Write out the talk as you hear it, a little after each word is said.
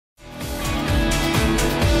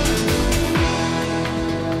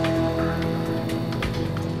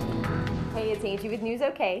Angie with News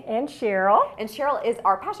OK. And Cheryl. And Cheryl is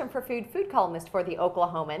our Passion for Food columnist for the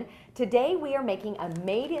Oklahoman. Today we are making a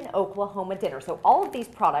made in Oklahoma dinner. So all of these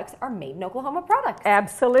products are made in Oklahoma products.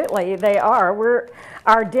 Absolutely, they are.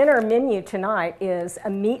 Our dinner menu tonight is a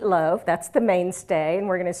meatloaf. That's the mainstay, and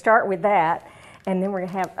we're going to start with that. And then we're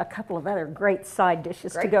going to have a couple of other great side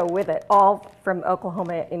dishes to go with it, all from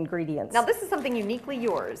Oklahoma ingredients. Now this is something uniquely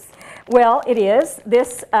yours. Well, it is.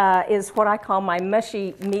 This is what I call my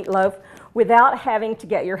mushy meatloaf without having to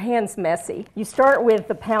get your hands messy. You start with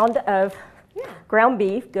the pound of ground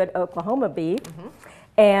beef, good Oklahoma beef,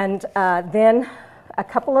 and then a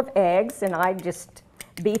couple of eggs, and I just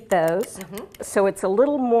beat those. So it's a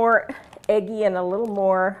little more eggy and a little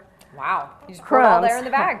more wow. You just pour it all there in the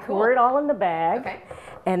bag. Cool. Pour it all in the bag. Okay.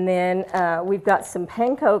 And then we've got some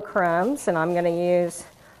panko crumbs, and I'm going to use,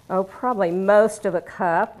 probably most of a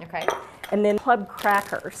cup. Okay. And then club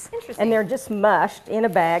crackers. Interesting. And they're just mushed in a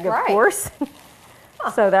bag, of course.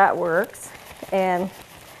 So that works. And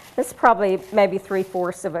this is probably maybe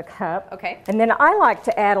 3/4 of a cup. Okay. And then I like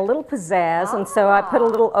to add a little pizzazz, and so I put a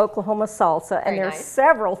little Oklahoma salsa, and there's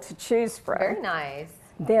several to choose from. Very nice.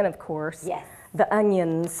 Then, of course, the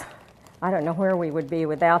onions. I don't know where we would be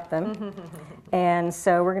without them. And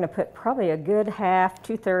so we're going to put probably a good half,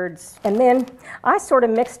 2/3. And then I sort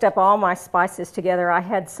of mixed up all my spices together. I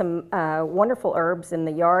had some wonderful herbs in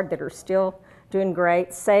the yard that are still doing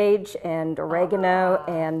great. Sage and oregano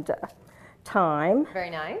and thyme.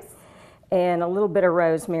 Very nice. And a little bit of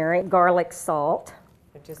rosemary, garlic salt.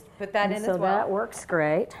 Just put that in as well. So that works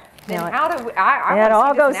great. Then now how do we, I it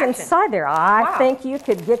all goes in inside there. I think you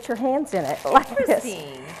could get your hands in it like this.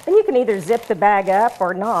 And you can either zip the bag up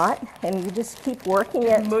or not, and you just keep working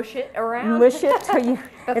it. Mush it around? Mush it till you,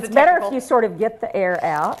 it's better if you sort of get the air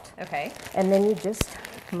out. Okay. And then you just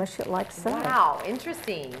mush it like so. Wow,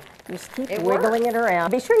 interesting. Just keep wiggling it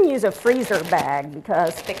around. Be sure and use a freezer bag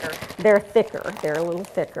because they're thicker. They're a little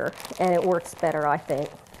thicker, and it works better, I think.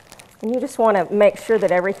 And you just want to make sure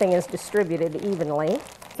that everything is distributed evenly.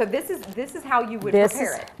 So this is how you would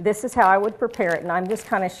prepare it? This is how I would prepare it, and I'm just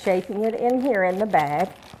kind of shaping it in here in the bag.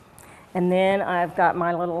 And then I've got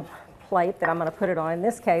my little plate that I'm going to put it on. In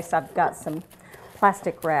this case, I've got some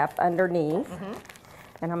plastic wrap underneath.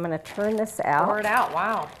 And I'm going to turn this out. Pour it out,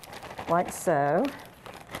 wow. Like so.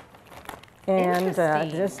 And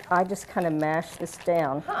I just kind of mash this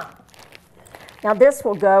down. Now this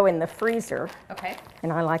will go in the freezer. Okay.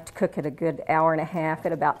 And I like to cook it a good hour and a half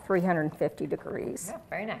at about 350 degrees. Yeah,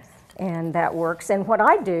 very nice. And that works. And what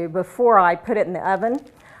I do before I put it in the oven,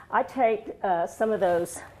 I take some of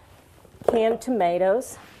those canned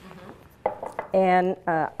tomatoes and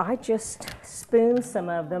I just spoon some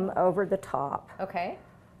of them over the top. Okay.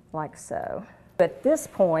 Like so. At this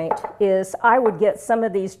point is I would get some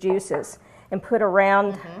of these juices and put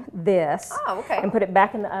around this and put it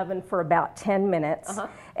back in the oven for about 10 minutes.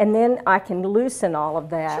 And then I can loosen all of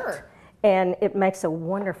that. And it makes a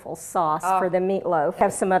wonderful sauce for the meatloaf. I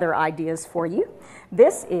have some other ideas for you.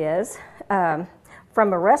 This is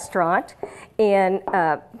from a restaurant in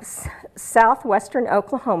southwestern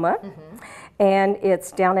Oklahoma. And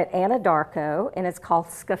it's down at Anadarko, and it's called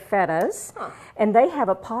Scafetta's. And they have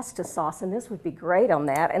a pasta sauce, and this would be great on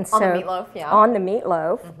that. And so, on the meatloaf, yeah. On the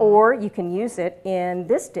meatloaf, or you can use it in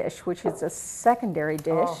this dish, which is a secondary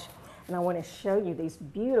dish. And I want to show you these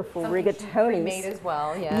beautiful rigatonis. Made as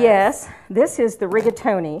well, yes. Yes, this is the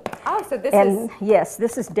rigatoni. Oh, so this is... Yes,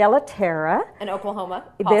 this is Della Terra. An Oklahoma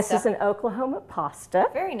pasta. This is an Oklahoma pasta.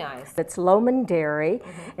 Very nice. It's Lohman Dairy.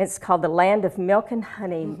 It's called the Land of Milk and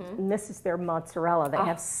Honey. And this is their mozzarella. They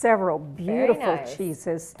have several beautiful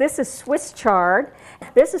cheeses. This is Swiss chard.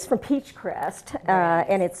 This is from Peachcrest,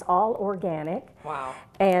 and it's all organic. Wow.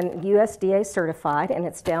 And USDA certified, and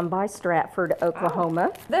it's down by Stratford,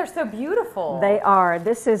 Oklahoma. They're so beautiful. They are.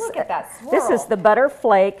 This is Look at that swirl. This is the butter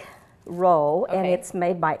flake roll, and it's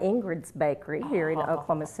made by Ingrid's Bakery here in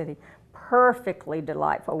Oklahoma City. Perfectly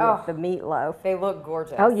delightful with the meatloaf. They look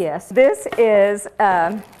gorgeous. Oh yes. This is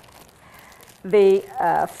the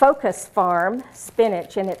Focus Farm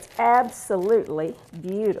spinach, and it's absolutely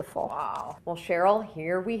beautiful. Wow. Well, Cheryl,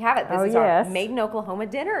 here we have it. This is our Made in Oklahoma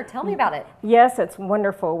dinner. Tell me about it. Yes, it's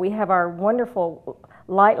wonderful. We have our wonderful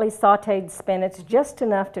lightly sauteed spinach, just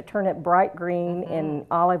enough to turn it bright green in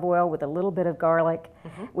olive oil with a little bit of garlic.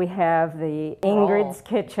 We have the Ingrid's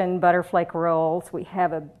Kitchen butterflake rolls. We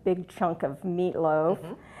have a big chunk of meatloaf.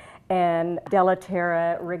 and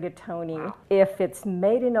Delaterra rigatoni. If it's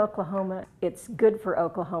made in Oklahoma, it's good for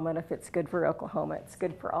Oklahoma, and if it's good for Oklahoma, it's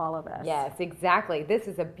good for all of us. Yes, exactly. This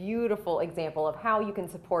is a beautiful example of how you can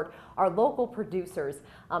support our local producers,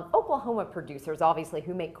 Oklahoma producers, obviously,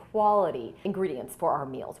 who make quality ingredients for our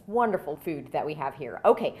meals. Wonderful food that we have here.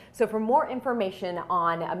 Okay, so for more information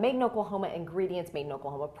on Made in Oklahoma ingredients, Made in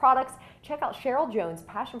Oklahoma products, check out Cheryl Jones'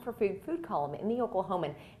 Passion for Food food column in the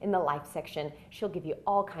Oklahoman in the Life section. She'll give you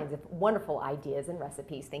all kinds of wonderful ideas and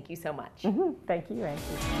recipes. Thank you so much. Thank you, Angie.